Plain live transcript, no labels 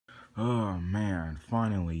Oh man,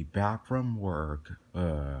 finally back from work.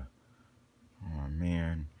 Oh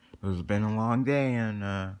man, it's been a long day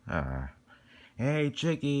and hey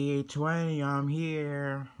Chicky, 20, I'm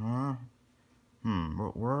here. Huh?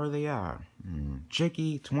 Where are they at?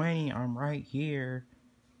 Chicky, 20, I'm right here.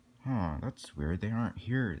 Huh, that's weird, they aren't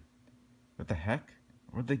here. What the heck?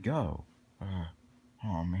 Where'd they go?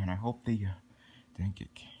 Oh man, I hope they didn't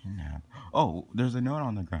get kidnapped. Oh, there's a note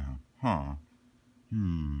on the ground. Huh.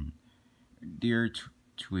 Dear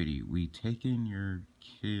Twitty, we taken your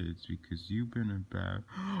kids because you've been a bad.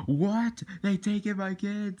 What? They taken my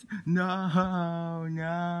kids? No,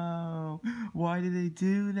 no. Why did they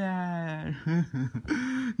do that?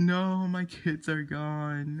 No, my kids are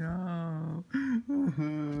gone. No.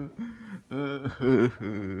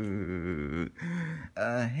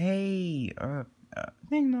 Hey,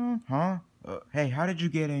 ding dong, huh? Hey, how did you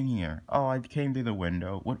get in here? Oh, I came through the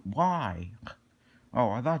window. What? Why? Oh,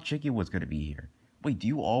 I thought Chicky was gonna be here. Wait, do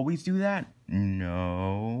you always do that?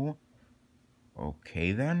 No.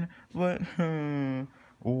 Okay then, but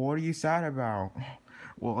what are you sad about?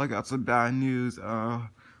 Well, I got some bad news.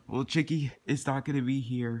 Well, Chicky is not gonna be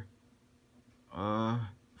here.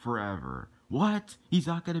 Forever. What? He's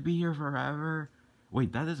not gonna be here forever?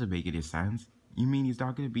 Wait, that doesn't make any sense. You mean he's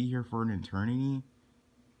not gonna be here for an eternity?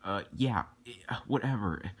 Yeah,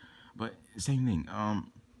 whatever. But same thing.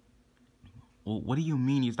 Well, what do you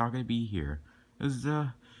mean he's not gonna be here? Cause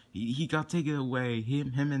he got taken away.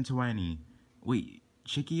 Him and 20. Wait,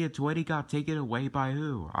 Chicky and 20 got taken away by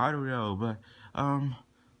who? I don't know,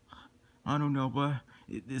 but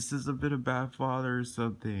this is a bit of bad father or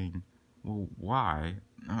something. Well, why?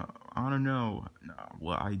 I don't know.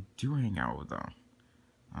 Well, I do hang out with them.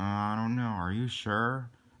 I don't know. Are you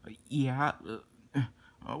sure? Yeah.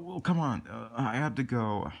 Well, come on. I have to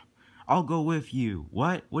go. I'll go with you.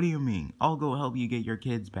 What? What do you mean? I'll go help you get your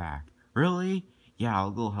kids back. Really? Yeah,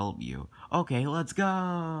 I'll go help you. Okay, let's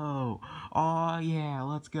go. Oh, yeah,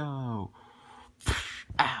 let's go.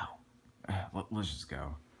 Ow. Let's just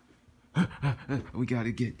go. We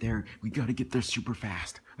gotta get there. We gotta get there super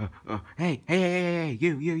fast. Hey,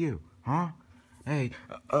 you. Huh? Hey,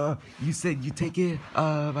 you said you take it,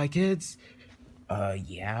 my kids?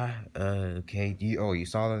 Yeah, okay, you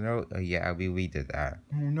saw the note? Yeah, we did that.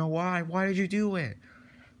 Oh, no, why? Why did you do it?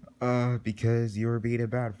 Because you were being a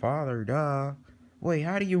bad father, duh. Wait,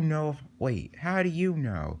 how do you know? How do you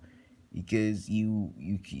know? Because you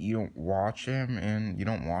don't watch them, and you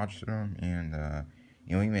don't watch them, and,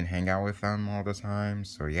 you don't even hang out with them all the time,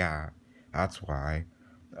 so yeah, that's why.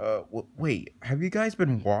 Wait, have you guys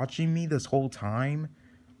been watching me this whole time?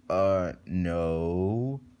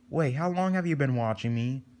 No. Wait, how long have you been watching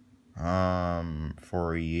me?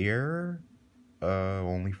 For a year?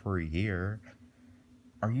 Only for a year.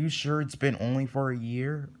 Are you sure it's been only for a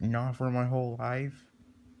year? Not for my whole life?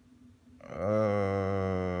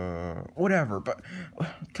 Whatever, but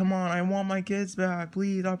come on, I want my kids back,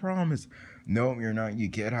 please, I promise. No, you're not. You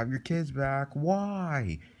can't have your kids back.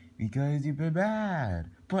 Why? Because you've been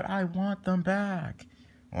bad. But I want them back.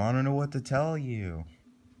 Well, I don't know what to tell you.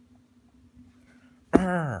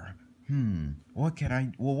 What can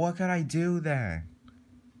I do then?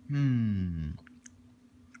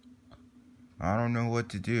 I don't know what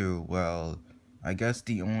to do. Well, I guess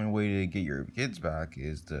the only way to get your kids back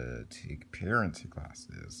is to take parenting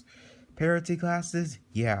classes. Parenting classes?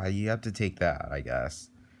 Yeah, you have to take that, I guess.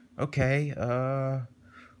 Okay, well,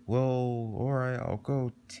 alright, I'll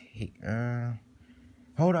go take,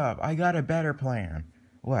 hold up, I got a better plan.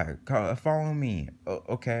 What? Follow me.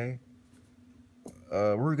 Okay.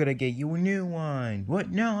 We're gonna get you a new one.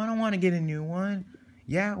 What? No, I don't want to get a new one.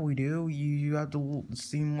 Yeah, we do. You have to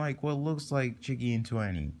seem like what looks like Chicky and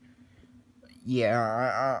 20. Yeah,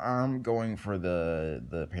 I'm going for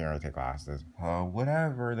the parenting classes.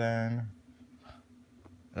 Whatever then.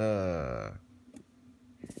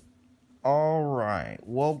 Alright,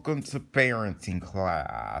 welcome to parenting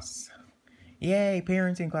class. Yay,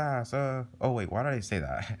 parenting class. Oh wait, why did I say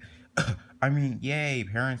that? I mean, yay,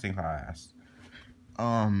 parenting class.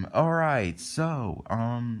 Alright, so,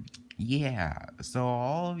 yeah, so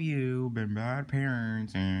all of you been bad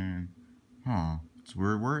parents and, so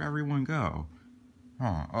where'd everyone go?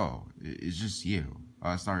 Oh, it's just you.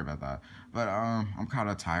 Sorry about that, but, I'm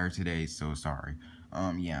kinda tired today, so sorry.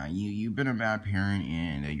 Yeah, you've been a bad parent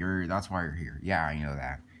and that's why you're here. Yeah, I know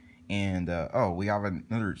that. And, oh, we have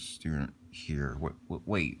another student here.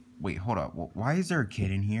 Wait, hold up. Why is there a kid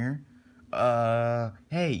in here?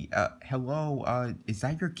 Hey, hello, is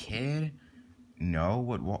that your kid? No,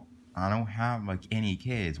 what, I don't have, like, any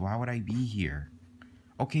kids. Why would I be here?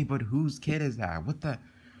 Okay, but whose kid is that?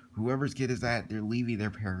 whoever's kid is that, they're leaving their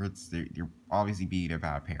parents. They're obviously being a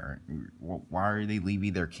bad parent. Why are they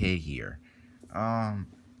leaving their kid here?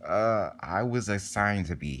 I was assigned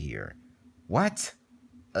to be here. What?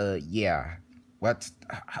 Yeah. What?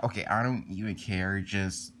 Okay, I don't even care.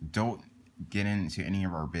 Just don't get into any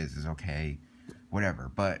of our business, okay?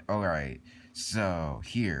 Whatever. But, alright. So,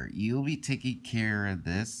 here, you'll be taking care of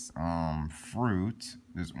this, fruit,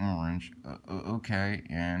 this orange, okay,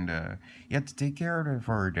 and, you have to take care of it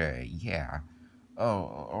for a day, yeah.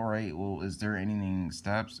 Oh, alright, well, is there anything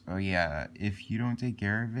steps? Oh, yeah, if you don't take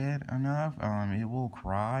care of it enough, it will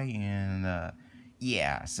cry, and,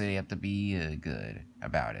 yeah, so you have to be, good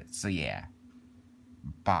about it, so yeah.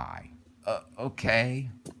 Bye. Okay.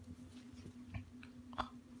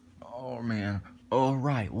 Oh, man.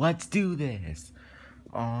 Alright, let's do this.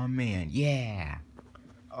 Oh, man, yeah.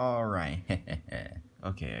 Alright.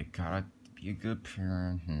 Okay, I gotta be a good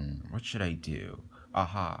parent. What should I do?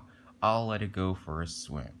 Aha. I'll let it go for a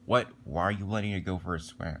swim. What? Why are you letting it go for a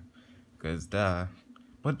swim? Because, duh.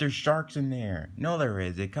 But there's sharks in there. No, there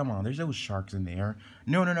isn't. Come on, there's no sharks in there.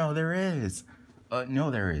 No, there is.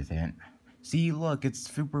 No, there isn't. See, look, it's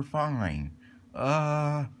super fine.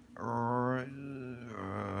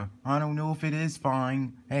 I don't know if it is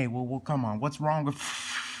fine. Hey, well, come on. What's wrong with...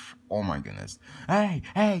 Oh, my goodness. Hey,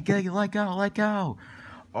 let go.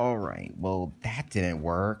 All right, well, that didn't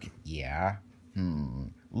work. Yeah.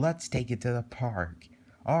 Let's take it to the park.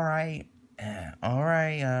 All right.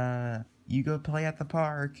 You go play at the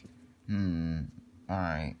park. All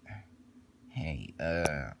right. Hey,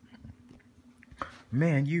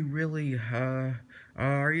 man, you really,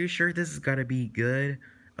 are you sure this is gonna be good?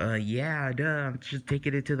 Yeah, duh, I'm just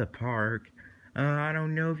taking it to the park. I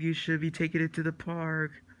don't know if you should be taking it to the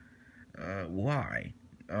park. Why?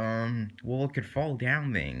 Well, it could fall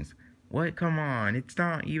down things. What? Come on, it's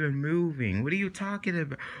not even moving. What are you talking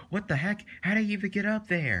about? What the heck? How did you even get up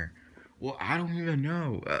there? Well, I don't even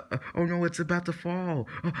know. Oh no, it's about to fall.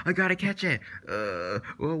 Oh, I gotta catch it.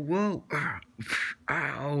 Whoa.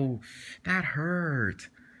 Ow, that hurt.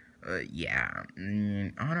 Yeah.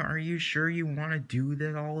 Anna, are you sure you want to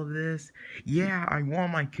do all of this? Yeah, I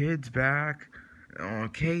want my kids back.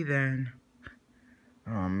 Okay then.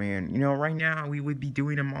 Oh man, right now we would be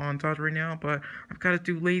doing a montage right now, but I'm kind of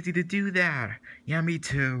too lazy to do that. Yeah, me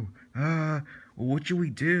too. What should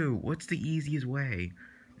we do? What's the easiest way?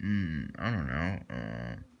 I don't know.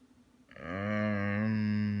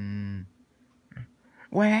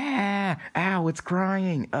 Wah! Ow, it's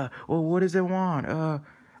crying. Well, what does it want?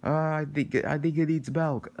 I think it needs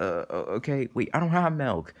milk. Okay, wait, I don't have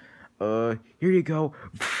milk. Here you go.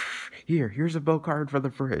 Here's a milk card for the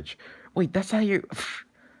fridge. Wait, that's how you...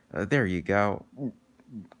 there you go.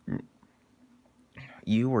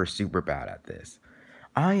 You were super bad at this.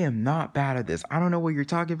 I am not bad at this. I don't know what you're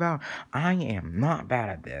talking about. I am not bad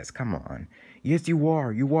at this. Come on. Yes, you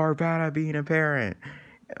are. You are bad at being a parent.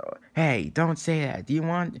 Hey, don't say that. Do you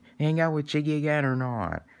want to hang out with Chicky again or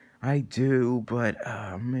not? I do, but,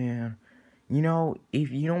 man.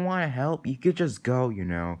 If you don't want to help, you could just go,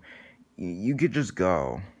 You could just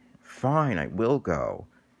go. Fine, I will go.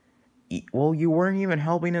 Well, you weren't even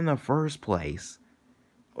helping in the first place.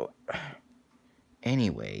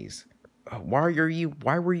 Anyways, why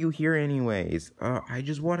were you here anyways? I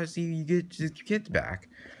just want to see you get your kids back.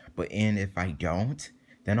 And if I don't,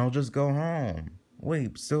 then I'll just go home.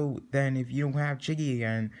 Wait, so then if you don't have Chicky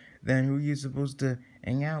again, then who are you supposed to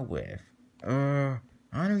hang out with? I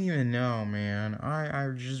don't even know, man. I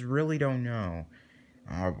just really don't know.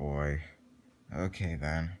 Oh boy. Okay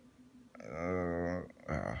then.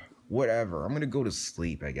 Whatever. I'm gonna go to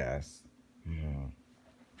sleep, I guess.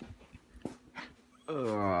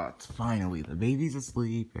 It's finally, the baby's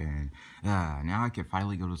asleep, and now I can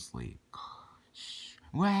finally go to sleep.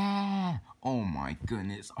 Wah! Oh my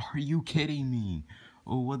goodness, are you kidding me?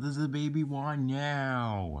 Oh, what does the baby want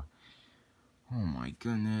now? Oh my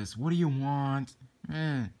goodness, what do you want?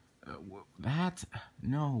 That?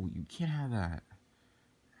 No, you can't have that.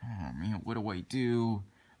 Oh man, what do I do?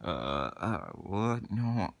 What?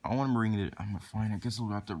 No, I want to bring it. I'm fine. I guess I'll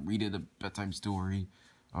have to read it a bedtime story.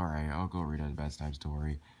 Alright, I'll go read it a bedtime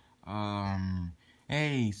story.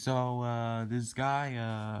 Hey, so, this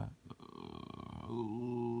guy,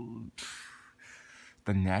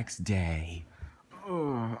 the next day.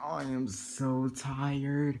 I am so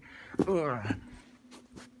tired.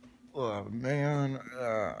 Oh, man.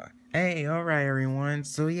 Hey, alright, everyone.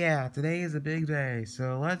 So, yeah, today is a big day.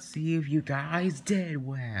 So, let's see if you guys did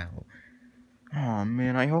well. Oh,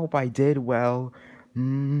 man, I hope I did well.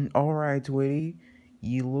 Alright, Twitty.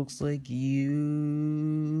 You looks like you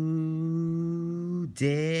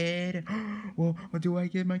did. Well, do I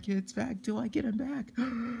get my kids back? Do I get them back?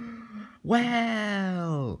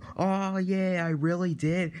 Well, oh yeah, I really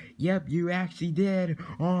did. Yep, you actually did.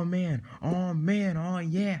 Oh man, oh man, oh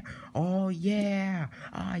yeah,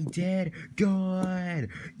 I did. Good.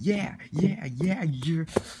 Yeah, yeah.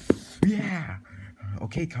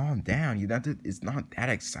 Okay, calm down. It's not that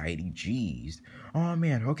exciting. Jeez. Oh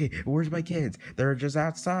man. Okay, where's my kids? They're just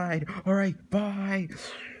outside. All right. Bye.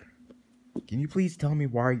 Can you please tell me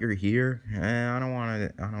why you're here? I don't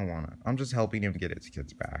wanna. I'm just helping him get his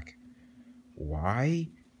kids back. Why?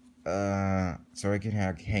 So I can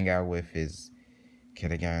hang out with his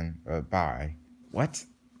kid again. Bye. What?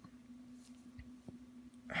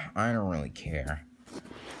 I don't really care.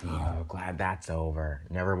 Oh, glad that's over.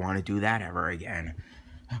 Never want to do that ever again.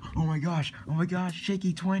 Oh my gosh,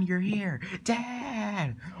 Chicky twin, you're here.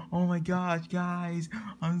 Dad! Oh my gosh, guys,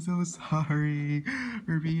 I'm so sorry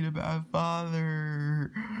for being a bad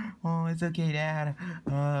father. Oh, it's okay, Dad.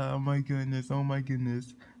 Oh my goodness.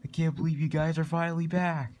 I can't believe you guys are finally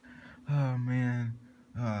back. Oh man.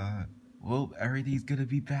 Well, everything's gonna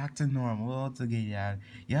be back to normal. Well, it's okay, Dad.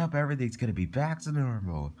 Yep, everything's gonna be back to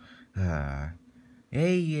normal.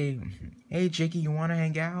 Hey, Chicky, you wanna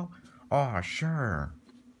hang out? Oh, sure.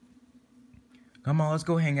 Come on, let's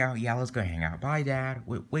go hang out. Yeah, let's go hang out. Bye, Dad.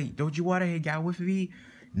 Wait, don't you want to hang out with me?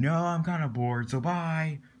 No, I'm kind of bored, so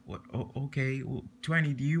bye. What? Oh, okay. Well,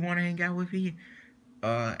 20, do you want to hang out with me?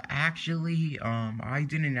 Actually, I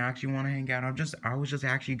didn't actually want to hang out. I was just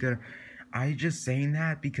actually I just saying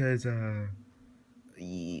that because, well,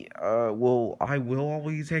 I will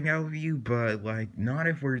always hang out with you, but, like, not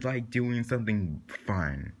if we're, like, doing something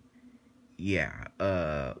fun. Yeah,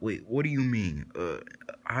 wait, what do you mean?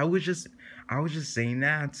 I was just saying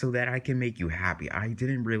that so that I can make you happy. I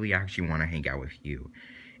didn't really actually want to hang out with you.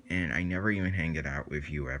 And I never even hang it out with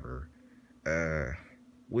you ever.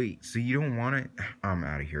 Wait, so you don't want it? I'm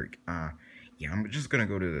out of here. Yeah, I'm just gonna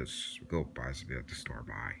go buy something at the store,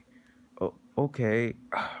 bye. Oh, okay.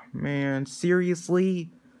 Man,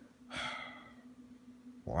 seriously?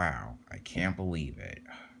 Wow, I can't believe it.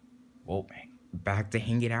 Well, back to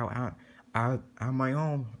hanging out on my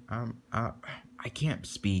own. I can't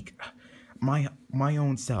speak. My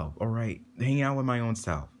own self, alright? Hanging out with my own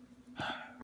self.